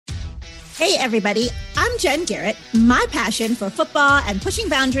Hey everybody, I'm Jen Garrett. My passion for football and pushing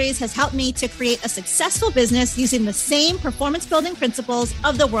boundaries has helped me to create a successful business using the same performance building principles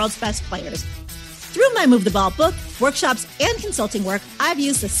of the world's best players. Through my Move the Ball book, workshops, and consulting work, I've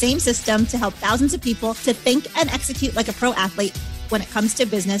used the same system to help thousands of people to think and execute like a pro athlete when it comes to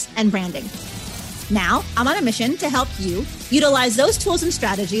business and branding. Now, I'm on a mission to help you utilize those tools and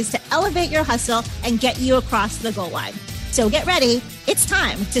strategies to elevate your hustle and get you across the goal line. So get ready. It's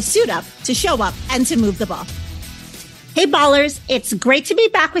time to suit up, to show up, and to move the ball. Hey, ballers. It's great to be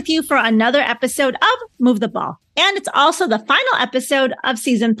back with you for another episode of Move the Ball. And it's also the final episode of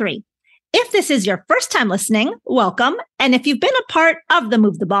season 3. If this is your first time listening, welcome. And if you've been a part of the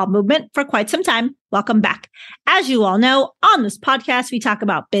Move the Ball movement for quite some time, welcome back. As you all know, on this podcast, we talk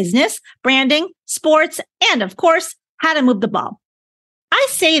about business, branding, sports, and of course, how to move the ball. I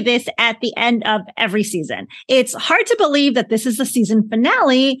say this at the end of every season. It's hard to believe that this is the season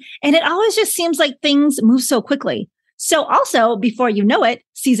finale, and it always just seems like things move so quickly. So also, before you know it,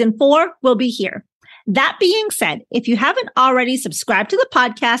 season 4 will be here. That being said, if you haven't already subscribed to the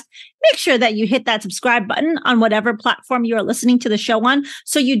podcast, make sure that you hit that subscribe button on whatever platform you are listening to the show on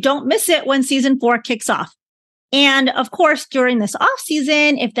so you don't miss it when season 4 kicks off. And of course, during this off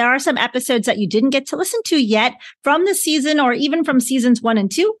season, if there are some episodes that you didn't get to listen to yet from the season or even from seasons 1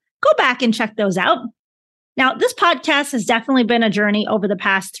 and 2, go back and check those out. Now, this podcast has definitely been a journey over the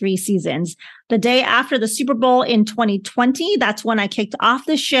past 3 seasons. The day after the Super Bowl in 2020, that's when I kicked off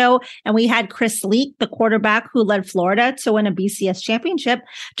the show, and we had Chris Leak, the quarterback who led Florida to win a BCS championship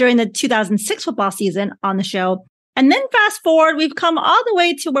during the 2006 football season, on the show. And then fast forward, we've come all the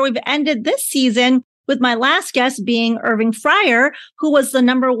way to where we've ended this season, with my last guest being Irving Fryar, who was the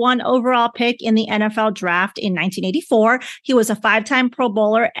number 1 overall pick in the NFL draft in 1984. He was a 5-time Pro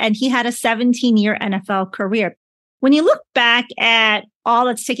Bowler, and he had a 17-year NFL career. When you look back at all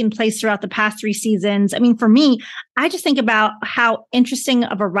that's taken place throughout the past 3 seasons, I mean, for me, I just think about how interesting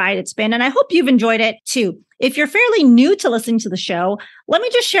of a ride it's been, and I hope you've enjoyed it too. If you're fairly new to listening to the show, let me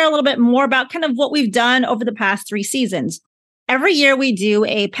just share a little bit more about kind of what we've done over the past 3 seasons. Every year we do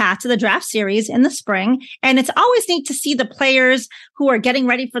a Path to the Draft series in the spring, and it's always neat to see the players who are getting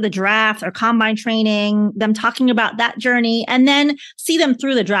ready for the draft or combine training, them talking about that journey, and then see them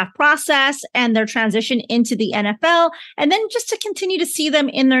through the draft process and their transition into the NFL, and then just to continue to see them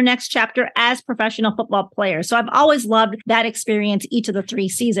in their next chapter as professional football players. So I've always loved that experience each of the 3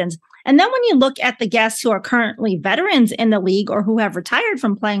 seasons. And then when you look at the guests who are currently veterans in the league or who have retired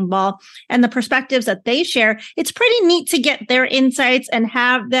from playing ball and the perspectives that they share, it's pretty neat to get their insights and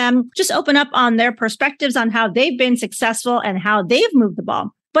have them just open up on their perspectives on how they've been successful and how they've moved the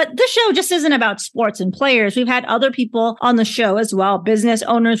ball. But this show just isn't about sports and players. We've had other people on the show as well, business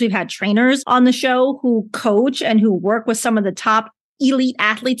owners. We've had trainers on the show who coach and who work with some of the top elite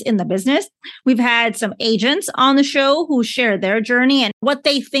athletes in the business. We've had some agents on the show who share their journey and what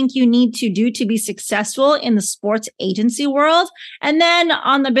they think you need to do to be successful in the sports agency world. And then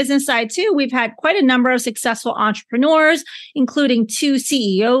on the business side too, we've had quite a number of successful entrepreneurs, including 2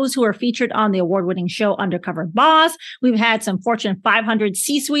 CEOs who are featured on the award-winning show Undercover Boss. We've had some Fortune 500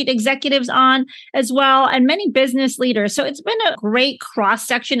 C-suite executives on as well, and many business leaders. So it's been a great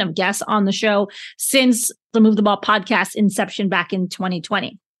cross-section of guests on the show since the Move the Ball podcast inception back in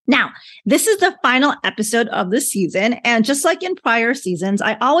 2020. Now, this is the final episode of the season. And just like in prior seasons,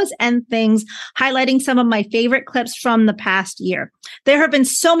 I always end things highlighting some of my favorite clips from the past year. There have been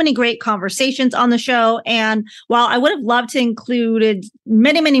so many great conversations on the show. And while I would have loved to include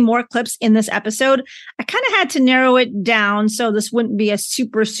many, many more clips in this episode, I kind of had to narrow it down so this wouldn't be a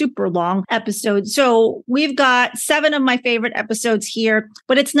super, super long episode. So we've got 7 of my favorite episodes here,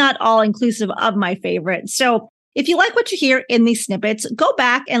 but it's not all inclusive of my favorite. So if you like what you hear in these snippets, go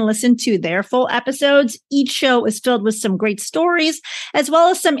back and listen to their full episodes. Each show is filled with some great stories, as well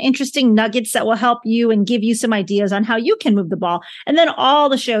as some interesting nuggets that will help you and give you some ideas on how you can move the ball. And then all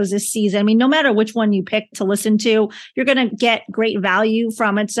the shows this season, I mean, no matter which one you pick to listen to, you're going to get great value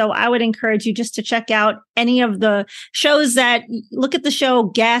from it. So I would encourage you just to check out any of the shows that look at the show,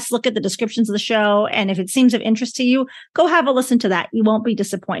 guests, look at the descriptions of the show. And if it seems of interest to you, go have a listen to that. You won't be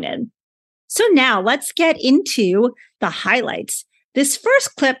disappointed. So now let's get into the highlights. This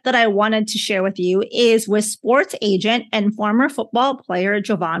first clip that I wanted to share with you is with sports agent and former football player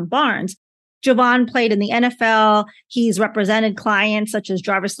Jovann Barnes. Jovann played in the NFL. He's represented clients such as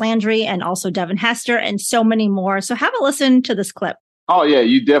Jarvis Landry and also Devin Hester and so many more. So have a listen to this clip. Oh, yeah,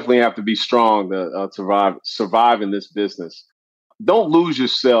 you definitely have to be strong to survive in this business. Don't lose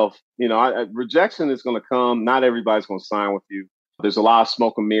yourself. You know, rejection is going to come. Not everybody's going to sign with you. There's a lot of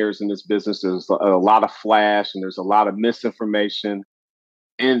smoke and mirrors in this business. There's a lot of flash and there's a lot of misinformation.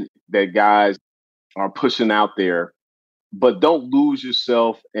 And that guys are pushing out there, but don't lose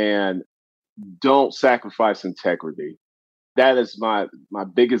yourself and don't sacrifice integrity. That is my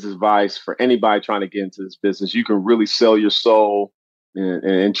biggest advice for anybody trying to get into this business. You can really sell your soul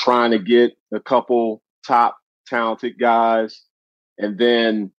and trying to get a couple top talented guys. And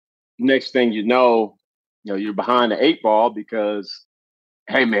then next thing you're behind the eight ball because,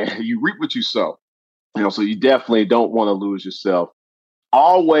 hey, man, you reap what you sow. So you definitely don't want to lose yourself.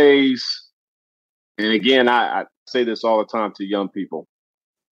 Always, and again, I say this all the time to young people,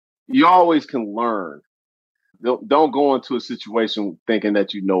 you always can learn. Don't go into a situation thinking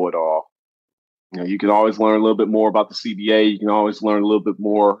that you know it all. You can always learn a little bit more about the CBA. You can always learn a little bit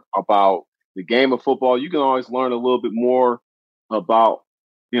more about the game of football. You can always learn a little bit more about,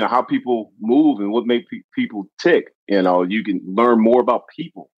 how people move and what make people tick. You can learn more about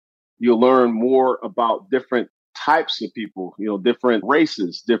people. You'll learn more about different types of people, different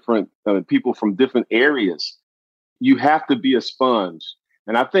races, different people from different areas. You have to be a sponge.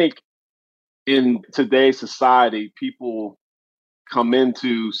 And I think in today's society, people come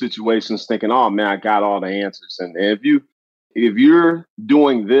into situations thinking, oh man, I got all the answers. And if you're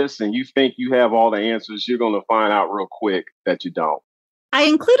doing this and you think you have all the answers, you're going to find out real quick that you don't. I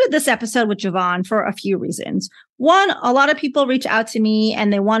included this episode with Javon for a few reasons. One, a lot of people reach out to me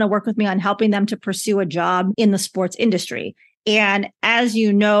and they want to work with me on helping them to pursue a job in the sports industry. And as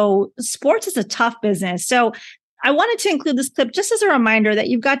you know, sports is a tough business. So I wanted to include this clip just as a reminder that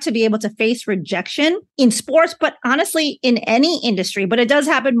you've got to be able to face rejection in sports, but honestly, in any industry. But it does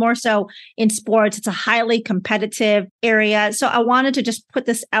happen more so in sports. It's a highly competitive area. So I wanted to just put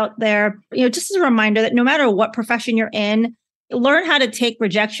this out there, just as a reminder that no matter what profession you're in, learn how to take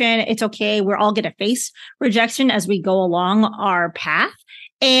rejection. It's okay. We're all going to face rejection as we go along our path.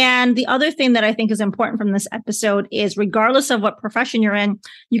 And the other thing that I think is important from this episode is regardless of what profession you're in,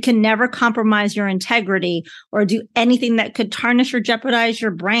 you can never compromise your integrity or do anything that could tarnish or jeopardize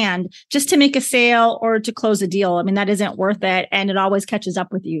your brand just to make a sale or to close a deal. I mean, that isn't worth it. And it always catches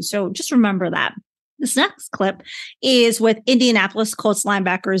up with you. So just remember that. This next clip is with Indianapolis Colts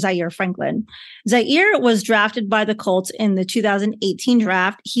linebacker Zaire Franklin. Zaire was drafted by the Colts in the 2018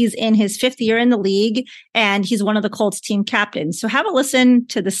 draft. He's in his 5th year in the league, and he's one of the Colts team captains. So have a listen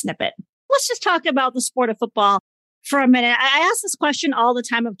to the snippet. Let's just talk about the sport of football for a minute. I ask this question all the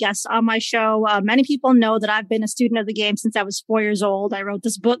time of guests on my show. Many people know that I've been a student of the game since I was 4 years old. I wrote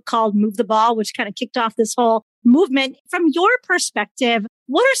this book called Move the Ball, which kind of kicked off this whole movement. From your perspective,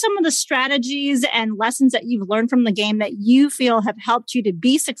 what are some of the strategies and lessons that you've learned from the game that you feel have helped you to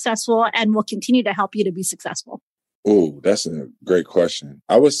be successful and will continue to help you to be successful? Oh, that's a great question.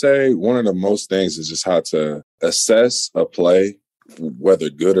 I would say one of the most things is just how to assess a play, whether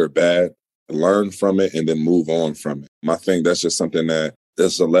good or bad, learn from it, and then move on from it. I think that's just something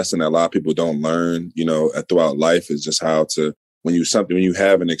that's a lesson that a lot of people don't learn, throughout life, is just how to, when you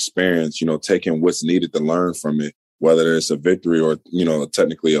have an experience, taking what's needed to learn from it, whether it's a victory or,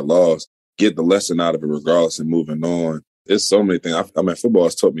 technically a loss, get the lesson out of it regardless and moving on. There's so many things. Football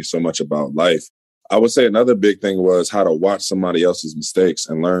has taught me so much about life. I would say another big thing was how to watch somebody else's mistakes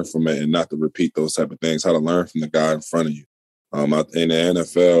and learn from it and not to repeat those type of things, how to learn from the guy in front of you. In the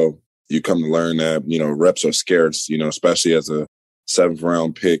NFL, you come to learn that, reps are scarce, especially as a 7th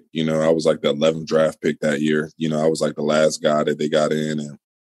round pick. I was like the 11th draft pick that year. I was like the last guy that they got in,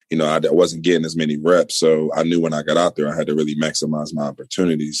 and I wasn't getting as many reps. So I knew when I got out there, I had to really maximize my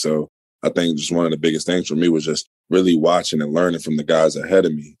opportunities. So I think just one of the biggest things for me was just really watching and learning from the guys ahead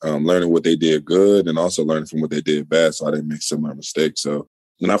of me, learning what they did good and also learning from what they did bad so I didn't make similar mistakes. So,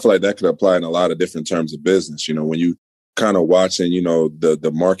 and I feel like that could apply in a lot of different terms of business. When you kind of watching,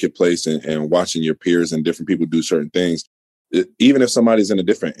 the marketplace and watching your peers and different people do certain things, even if somebody's in a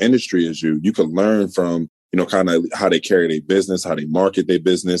different industry as you could learn from, kind of how they carry their business, how they market their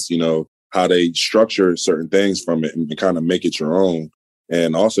business, how they structure certain things from it and kind of make it your own.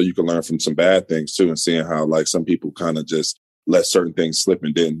 And also you can learn from some bad things too, and seeing how like some people kind of just let certain things slip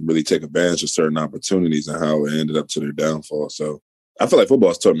and didn't really take advantage of certain opportunities and how it ended up to their downfall. So I feel like football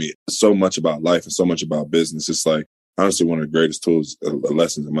has taught me so much about life and so much about business. It's like honestly one of the greatest tools,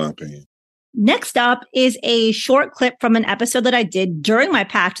 lessons in my opinion. Next up is a short clip from an episode that I did during my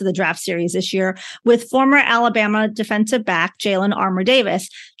Path to the Draft series this year with former Alabama defensive back Jalen Armour-Davis.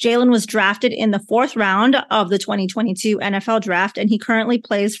 Jalen was drafted in the 4th round of the 2022 NFL draft, and he currently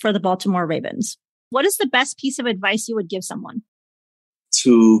plays for the Baltimore Ravens. What is the best piece of advice you would give someone?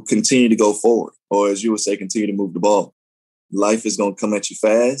 To continue to go forward, or as you would say, continue to move the ball. Life is going to come at you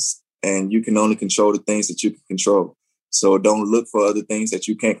fast, and you can only control the things that you can control. So don't look for other things that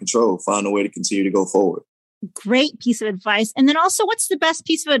you can't control. Find a way to continue to go forward. Great piece of advice. And then also, what's the best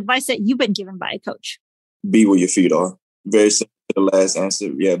piece of advice that you've been given by a coach? Be where your feet are. Very simple to the last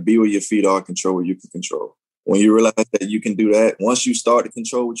answer. Yeah, be where your feet are, control what you can control. When you realize that you can do that, once you start to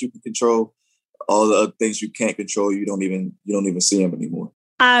control what you can control, all the other things you can't control, you don't even see them anymore.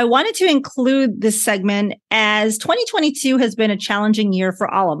 I wanted to include this segment as 2022 has been a challenging year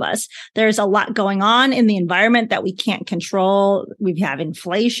for all of us. There's a lot going on in the environment that we can't control. We have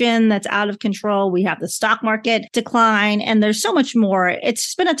inflation that's out of control. We have the stock market decline, and there's so much more. It's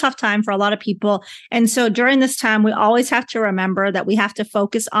just been a tough time for a lot of people. And so during this time, we always have to remember that we have to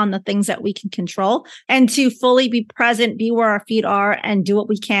focus on the things that we can control and to fully be present, be where our feet are, and do what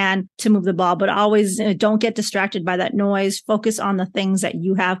we can to move the ball. But always don't get distracted by that noise. Focus on the things that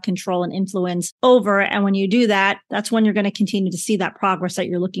you have control and influence over. And when you do that, that's when you're going to continue to see that progress that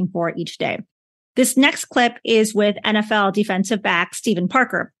you're looking for each day. This next clip is with NFL defensive back Steven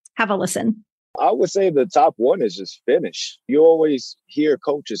Parker. Have a listen. I would say the top one is just finish. You always hear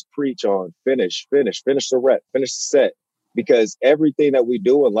coaches preach on finish the rep, finish the set, because everything that we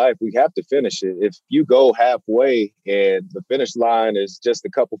do in life, we have to finish it. If you go halfway and the finish line is just a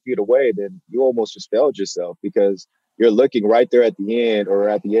couple feet away, then you almost just failed yourself, because you're looking right there at the end or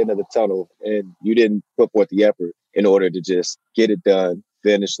at the end of the tunnel, and you didn't put forth the effort in order to just get it done,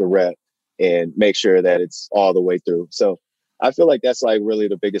 finish the rep, and make sure that it's all the way through. So I feel like that's like really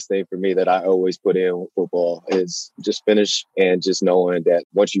the biggest thing for me that I always put in with football is just finish, and just knowing that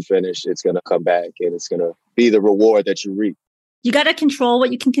once you finish, it's going to come back and it's going to be the reward that you reap. You got to control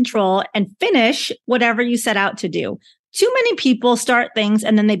what you can control and finish whatever you set out to do. Too many people start things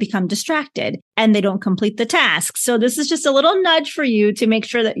and then they become distracted and they don't complete the task. So this is just a little nudge for you to make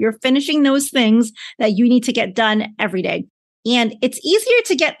sure that you're finishing those things that you need to get done every day. And it's easier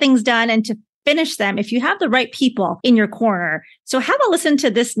to get things done and to finish them if you have the right people in your corner. So have a listen to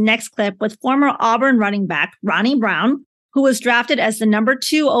this next clip with former Auburn running back Ronnie Brown, who was drafted as the number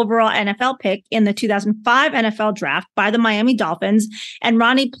 2 overall NFL pick in the 2005 NFL draft by the Miami Dolphins. And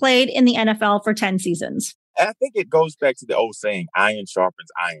Ronnie played in the NFL for 10 seasons. And I think it goes back to the old saying, iron sharpens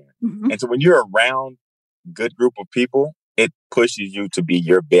iron. Mm-hmm. And so when you're around a good group of people, it pushes you to be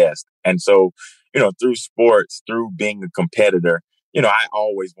your best. And so, through sports, through being a competitor, I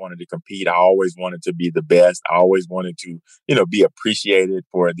always wanted to compete. I always wanted to be the best. I always wanted to, be appreciated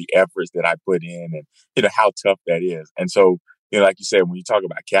for the efforts that I put in and, how tough that is. And so, like you said, when you talk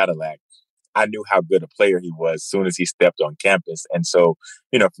about Cadillac, I knew how good a player he was as soon as he stepped on campus. And so,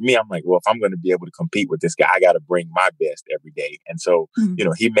 for me, I'm like, well, if I'm going to be able to compete with this guy, I got to bring my best every day. And so,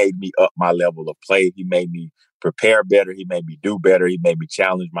 he made me up my level of play. He made me prepare better. He made me do better. He made me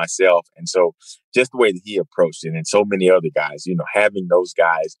challenge myself. And so just the way that he approached it, and so many other guys, having those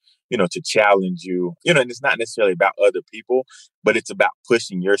guys, to challenge you, and it's not necessarily about other people, but it's about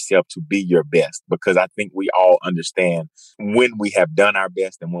pushing yourself to be your best, because I think we all understand when we have done our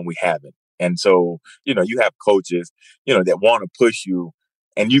best and when we haven't. And so, you have coaches, that want to push you,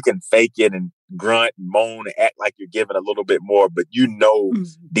 and you can fake it and grunt and moan and act like you're giving a little bit more, but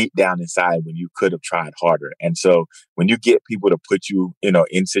deep down inside when you could have tried harder. And so when you get people to put you,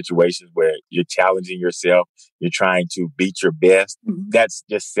 in situations where you're challenging yourself, you're trying to beat your best, that's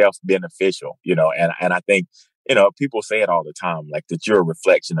just self-beneficial, and I think, people say it all the time, like that you're a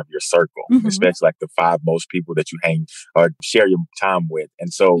reflection of your circle, especially like the 5 most people that you hang or share your time with.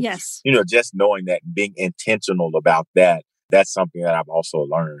 And so, yes, just knowing that and being intentional about that, that's something that I've also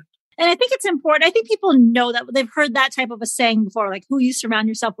learned. And I think it's important. I think people know that. They've heard that type of a saying before, like who you surround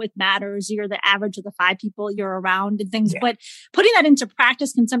yourself with matters. You're the average of the 5 people you're around and things. Yeah. But putting that into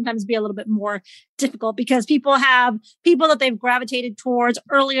practice can sometimes be a little bit more difficult, because people have people that they've gravitated towards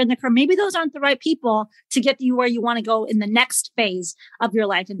earlier in the career. Maybe those aren't the right people to get you where you want to go in the next phase of your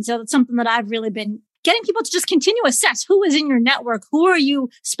life. And so that's something that I've really been getting people to just continue to assess who is in your network, who are you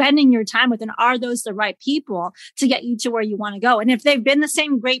spending your time with, and are those the right people to get you to where you want to go? And if they've been the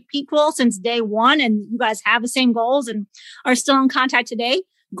same great people since day one and you guys have the same goals and are still in contact today,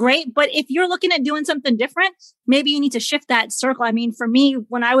 great. But if you're looking at doing something different, maybe you need to shift that circle. I mean, for me,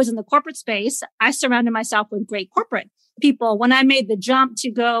 when I was in the corporate space, I surrounded myself with great corporate people. When I made the jump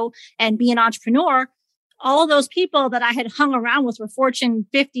to go and be an entrepreneur, all those people that I had hung around with were Fortune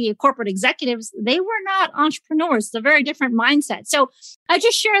 50 corporate executives. They were not entrepreneurs. It's a very different mindset. So I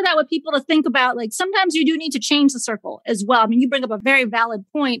just share that with people to think about, like, sometimes you do need to change the circle as well. I mean, you bring up a very valid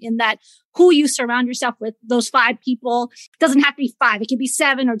point in that who you surround yourself with, those 5 people, doesn't have to be 5. It can be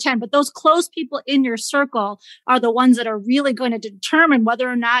 7 or 10, but those close people in your circle are the ones that are really going to determine whether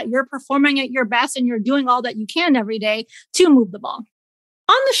or not you're performing at your best and you're doing all that you can every day to move the ball.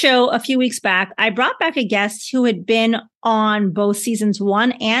 On the show a few weeks back, I brought back a guest who had been on both seasons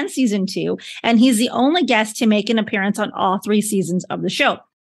 1 and season 2, and he's the only guest to make an appearance on all 3 seasons of the show.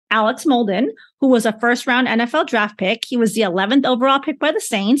 Alex Molden, who was a first-round NFL draft pick. He was the 11th overall pick by the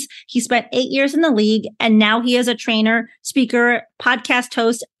Saints. He spent 8 years in the league, and now he is a trainer, speaker, podcast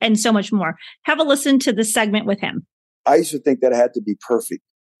host, and so much more. Have a listen to this segment with him. I used to think that I had to be perfect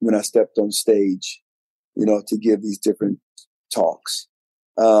when I stepped on stage, to give these different talks.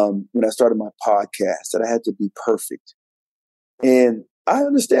 When I started my podcast, that I had to be perfect. And I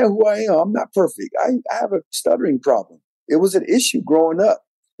understand who I am. I'm not perfect. I have a stuttering problem. It was an issue growing up.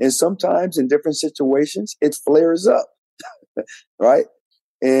 And sometimes in different situations, it flares up, right?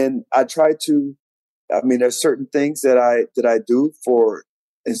 And I try to, there's certain things that I do for,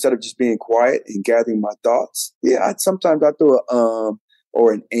 instead of just being quiet and gathering my thoughts. Yeah, sometimes I do a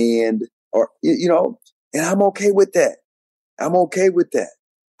or an and, or, and I'm okay with that. I'm okay with that.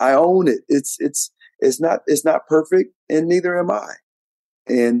 I own it. It's not perfect, and neither am I.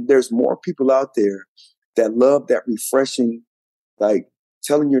 And there's more people out there that love that refreshing, like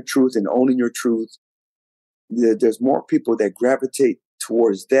telling your truth and owning your truth. There's more people that gravitate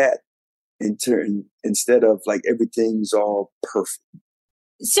towards that instead of like everything's all perfect.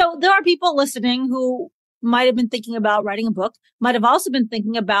 So there are people listening who might have been thinking about writing a book, might have also been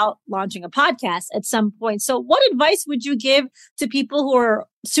thinking about launching a podcast at some point. So what advice would you give to people who are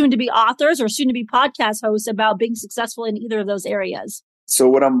soon to be authors or soon to be podcast hosts about being successful in either of those areas? So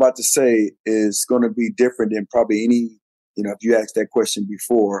what I'm about to say is going to be different than probably any, if you asked that question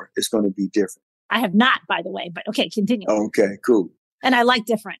before, it's going to be different. I have not, by the way, but okay, continue. Okay, cool. And I like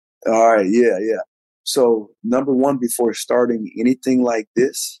different. All right. Yeah. So number one, before starting anything like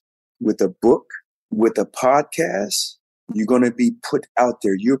this with a book, with a podcast, you're going to be put out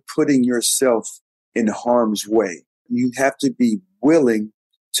there. You're putting yourself in harm's way. You have to be willing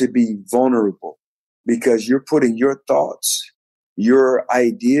to be vulnerable because you're putting your thoughts, your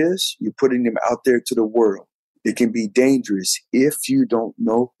ideas, you're putting them out there to the world. It can be dangerous if you don't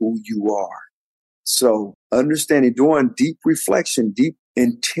know who you are. So understanding, doing deep reflection, deep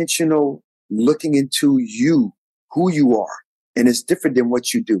intentional looking into you, who you are. And it's different than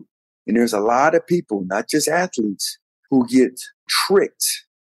what you do. And there's a lot of people, not just athletes, who get tricked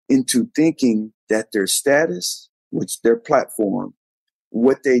into thinking that their status, which their platform,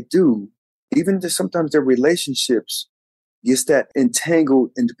 what they do, even sometimes their relationships, gets that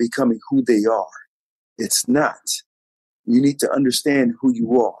entangled into becoming who they are. It's not. You need to understand who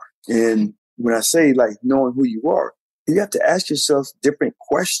you are. And when I say like knowing who you are, you have to ask yourself different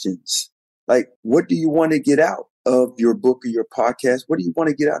questions. Like, what do you want to get out of your book or your podcast? What do you want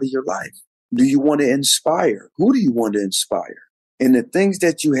to get out of your life? Do you want to inspire? Who do you want to inspire? And the things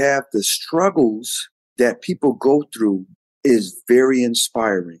that you have, the struggles that people go through is very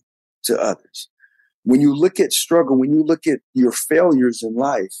inspiring to others. When you look at struggle, when you look at your failures in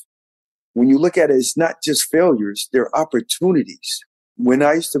life, when you look at it, it's not just failures, they're opportunities. When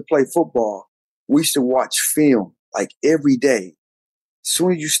I used to play football, we used to watch film like every day. As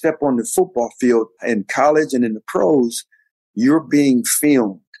soon as you step on the football field in college and in the pros, you're being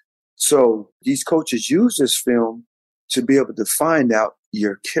filmed. So these coaches use this film to be able to find out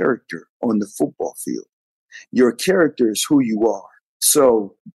your character on the football field. Your character is who you are.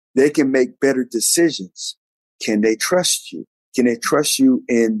 So they can make better decisions. Can they trust you? Can they trust you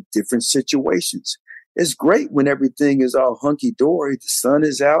in different situations? It's great when everything is all hunky-dory. The sun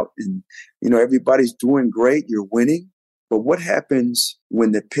is out and, everybody's doing great. You're winning. But what happens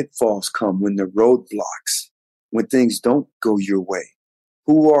when the pitfalls come, when the roadblocks, when things don't go your way?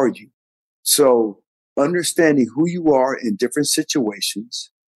 Who are you? So understanding who you are in different situations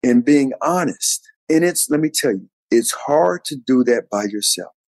and being honest. And let me tell you, it's hard to do that by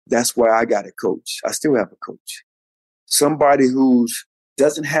yourself. That's why I got a coach. I still have a coach. Somebody who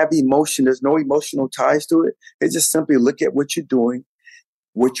doesn't have emotion, there's no emotional ties to it. They just simply look at what you're doing,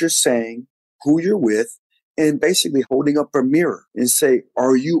 what you're saying, who you're with, and basically holding up a mirror and say,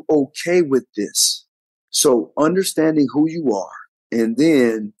 are you okay with this? So understanding who you are. And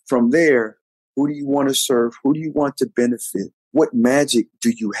then from there, who do you want to serve? Who do you want to benefit? What magic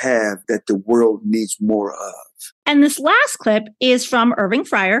do you have that the world needs more of? And this last clip is from Irving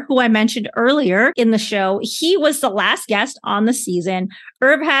Fryar, who I mentioned earlier in the show. He was the last guest on the season.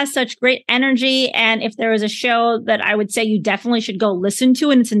 Irv has such great energy. And if there is a show that I would say you definitely should go listen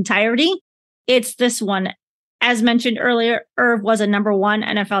to in its entirety, it's this one. As mentioned earlier, Irv was a number 1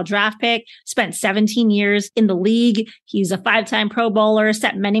 NFL draft pick, spent 17 years in the league. He's a 5-time Pro Bowler,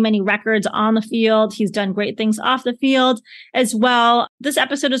 set many, many records on the field. He's done great things off the field as well. This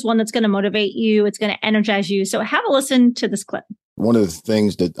episode is one that's going to motivate you. It's going to energize you. So have a listen to this clip. One of the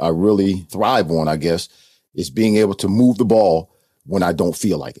things that I really thrive on, I guess, is being able to move the ball when I don't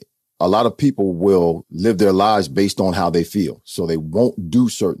feel like it. A lot of people will live their lives based on how they feel. So they won't do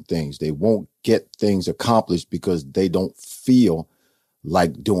certain things. They won't get things accomplished because they don't feel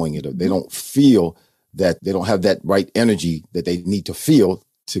like doing it, or they don't feel that they don't have that right energy that they need to feel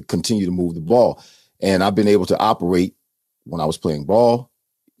to continue to move the ball. And I've been able to operate when I was playing ball,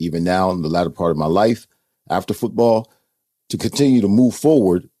 even now in the latter part of my life after football, to continue to move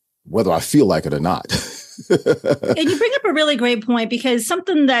forward, whether I feel like it or not. And you bring up a really great point, because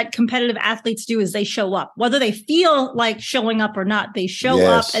something that competitive athletes do is they show up, whether they feel like showing up or not, they show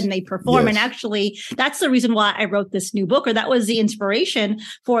up and they perform. And actually, that's the reason why I wrote this new book, or that was the inspiration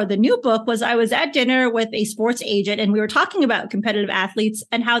for the new book. Was I was at dinner with a sports agent, and we were talking about competitive athletes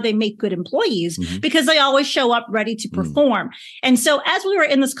and how they make good employees because they always show up ready to perform. And so as we were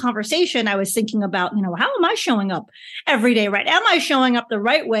in this conversation, I was thinking about, how am I showing up every day, right? Am I showing up the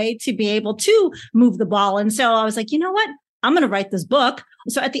right way to be able to move the ball? And so I was like, you know what? I'm going to write this book.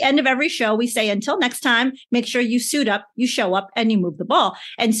 So at the end of every show, we say, until next time, make sure you suit up, you show up, and you move the ball.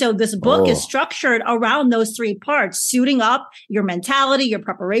 And so this book is structured around those three parts: suiting up, your mentality, your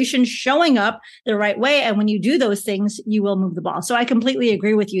preparation, showing up the right way. And when you do those things, you will move the ball. So I completely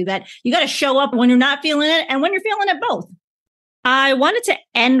agree with you that you got to show up when you're not feeling it and when you're feeling it both. I wanted to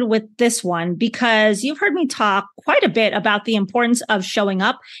end with this one because you've heard me talk quite a bit about the importance of showing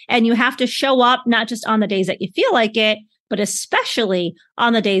up, and you have to show up not just on the days that you feel like it, but especially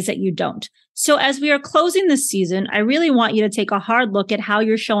on the days that you don't. So as we are closing this season, I really want you to take a hard look at how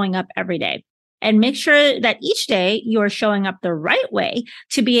you're showing up every day and make sure that each day you are showing up the right way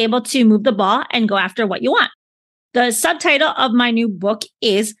to be able to move the ball and go after what you want. The subtitle of my new book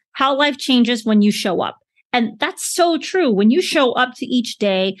is How Life Changes When You Show Up. And that's so true. When you show up to each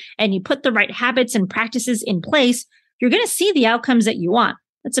day and you put the right habits and practices in place, you're going to see the outcomes that you want.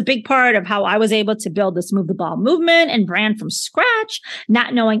 That's a big part of how I was able to build this Move the Ball movement and brand from scratch,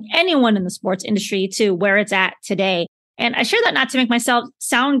 not knowing anyone in the sports industry to where it's at today. And I share that not to make myself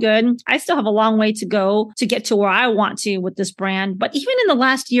sound good. I still have a long way to go to get to where I want to with this brand. But even in the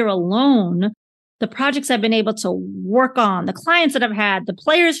last year alone, the projects I've been able to work on, the clients that I've had, the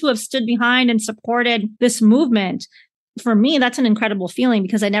players who have stood behind and supported this movement, for me, that's an incredible feeling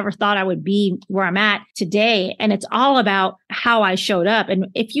because I never thought I would be where I'm at today. And it's all about how I showed up. And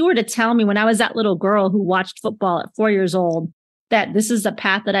if you were to tell me when I was that little girl who watched football at 4 years old, that this is the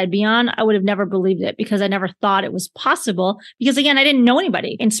path that I'd be on, I would have never believed it because I never thought it was possible. Because again, I didn't know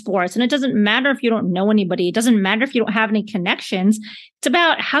anybody in sports. And it doesn't matter if you don't know anybody. It doesn't matter if you don't have any connections. It's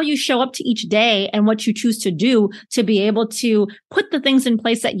about how you show up to each day and what you choose to do to be able to put the things in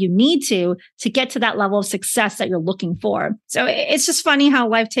place that you need to get to that level of success that you're looking for. So it's just funny how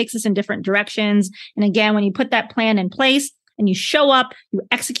life takes us in different directions. And again, when you put that plan in place and you show up, you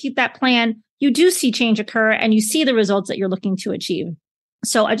execute that plan, you do see change occur and you see the results that you're looking to achieve.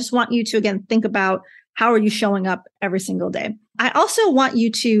 So I just want you to, again, think about how are you showing up every single day. I also want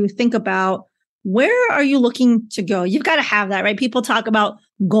you to think about where are you looking to go? You've got to have that, right? People talk about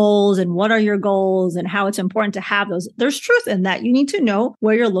goals and what are your goals and how it's important to have those. There's truth in that. You need to know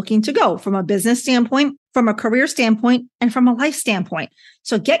where you're looking to go from a business standpoint, from a career standpoint, and from a life standpoint.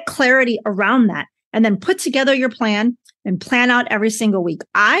 So get clarity around that and then put together your plan and plan out every single week.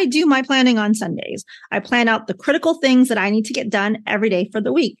 I do my planning on Sundays. I plan out the critical things that I need to get done every day for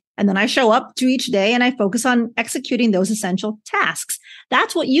the week. And then I show up to each day and I focus on executing those essential tasks.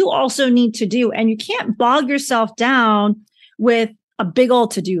 That's what you also need to do. And you can't bog yourself down with a big old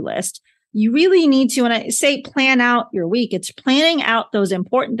to-do list. You really need to, when I say plan out your week, it's planning out those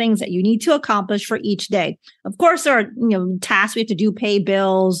important things that you need to accomplish for each day. Of course, there are tasks we have to do, pay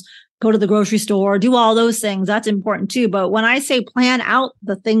bills, go to the grocery store, do all those things. That's important too. But when I say plan out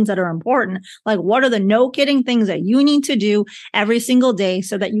the things that are important, like what are the no kidding things that you need to do every single day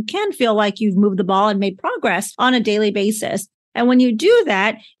so that you can feel like you've moved the ball and made progress on a daily basis. And when you do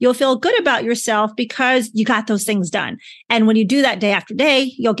that, you'll feel good about yourself because you got those things done. And when you do that day after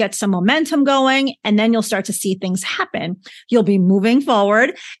day, you'll get some momentum going and then you'll start to see things happen. You'll be moving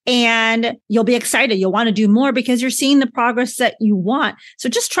forward and you'll be excited. You'll want to do more because you're seeing the progress that you want. So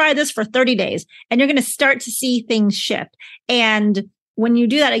just try this for 30 days and you're going to start to see things shift. And when you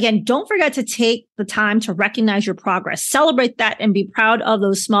do that, again, don't forget to take the time to recognize your progress, celebrate that and be proud of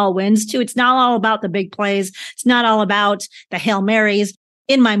those small wins too. It's not all about the big plays. It's not all about the Hail Marys.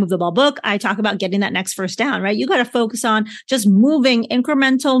 In my Move the Ball book, I talk about getting that next first down, right? You got to focus on just moving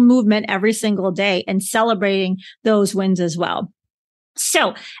incremental movement every single day and celebrating those wins as well.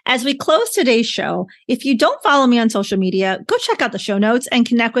 So as we close today's show, if you don't follow me on social media, go check out the show notes and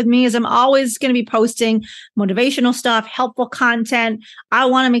connect with me, as I'm always going to be posting motivational stuff, helpful content. I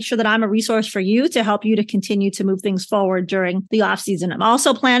want to make sure that I'm a resource for you to help you to continue to move things forward during the off season. I'm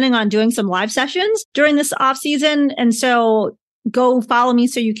also planning on doing some live sessions during this off season. And so go follow me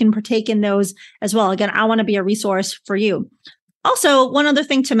so you can partake in those as well. Again, I want to be a resource for you. Also, one other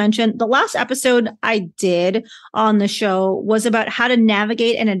thing to mention, the last episode I did on the show was about how to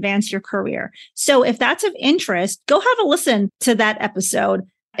navigate and advance your career. So if that's of interest, go have a listen to that episode.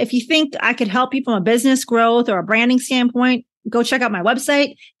 If you think I could help you from a business growth or a branding standpoint, go check out my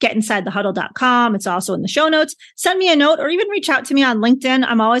website, getinsidethehuddle.com. It's also in the show notes. Send me a note or even reach out to me on LinkedIn.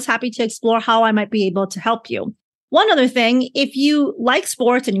 I'm always happy to explore how I might be able to help you. One other thing, if you like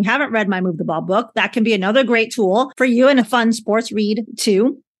sports and you haven't read my Move the Ball book, that can be another great tool for you and a fun sports read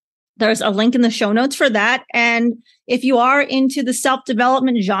too. There's a link in the show notes for that. And if you are into the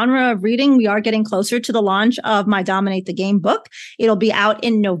self-development genre of reading, we are getting closer to the launch of my Dominate the Game book. It'll be out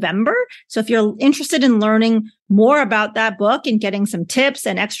in November. So if you're interested in learning more about that book and getting some tips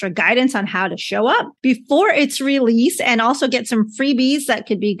and extra guidance on how to show up before its release, and also get some freebies that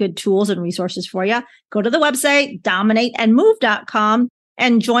could be good tools and resources for you, go to the website, dominateandmove.com,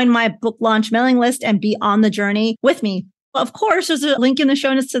 and join my book launch mailing list and be on the journey with me. Of course, there's a link in the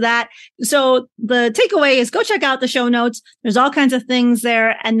show notes to that. So the takeaway is go check out the show notes. There's all kinds of things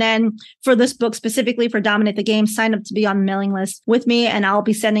there. And then for this book, specifically for Dominate the Game, sign up to be on the mailing list with me, and I'll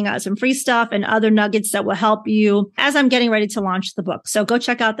be sending out some free stuff and other nuggets that will help you as I'm getting ready to launch the book. So go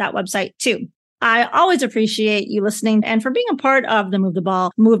check out that website too. I always appreciate you listening and for being a part of the Move the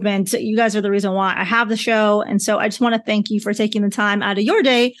Ball movement. You guys are the reason why I have the show. And so I just want to thank you for taking the time out of your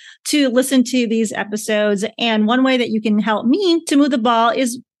day to listen to these episodes. And one way that you can help me to move the ball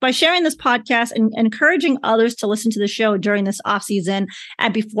is by sharing this podcast and encouraging others to listen to the show during this off season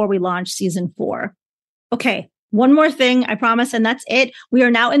and before we launch season 4. Okay. One more thing, I promise, and that's it. We are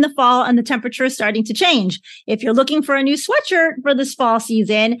now in the fall and the temperature is starting to change. If you're looking for a new sweatshirt for this fall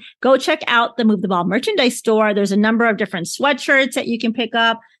season, go check out the Move the Ball merchandise store. There's a number of different sweatshirts that you can pick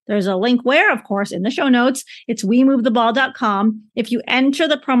up. There's a link where, of course, in the show notes, it's wemovetheball.com. If you enter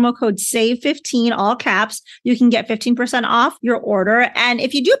the promo code SAVE15, all caps, you can get 15% off your order. And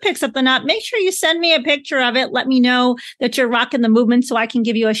if you do pick something up, make sure you send me a picture of it. Let me know that you're rocking the movement so I can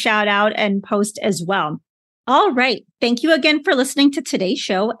give you a shout out and post as well. All right. Thank you again for listening to today's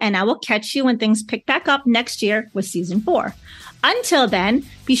show, and I will catch you when things pick back up next year with season 4. Until then,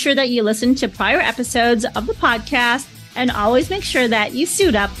 be sure that you listen to prior episodes of the podcast, and always make sure that you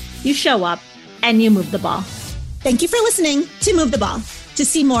suit up, you show up, and you move the ball. Thank you for listening to Move the Ball. To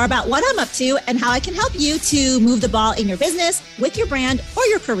see more about what I'm up to and how I can help you to move the ball in your business, with your brand, or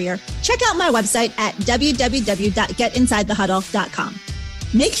your career, check out my website at www.getinsidethehuddle.com.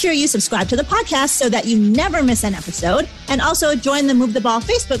 Make sure you subscribe to the podcast so that you never miss an episode, and also join the Move the Ball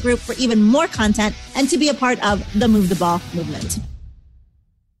Facebook group for even more content and to be a part of the Move the Ball movement.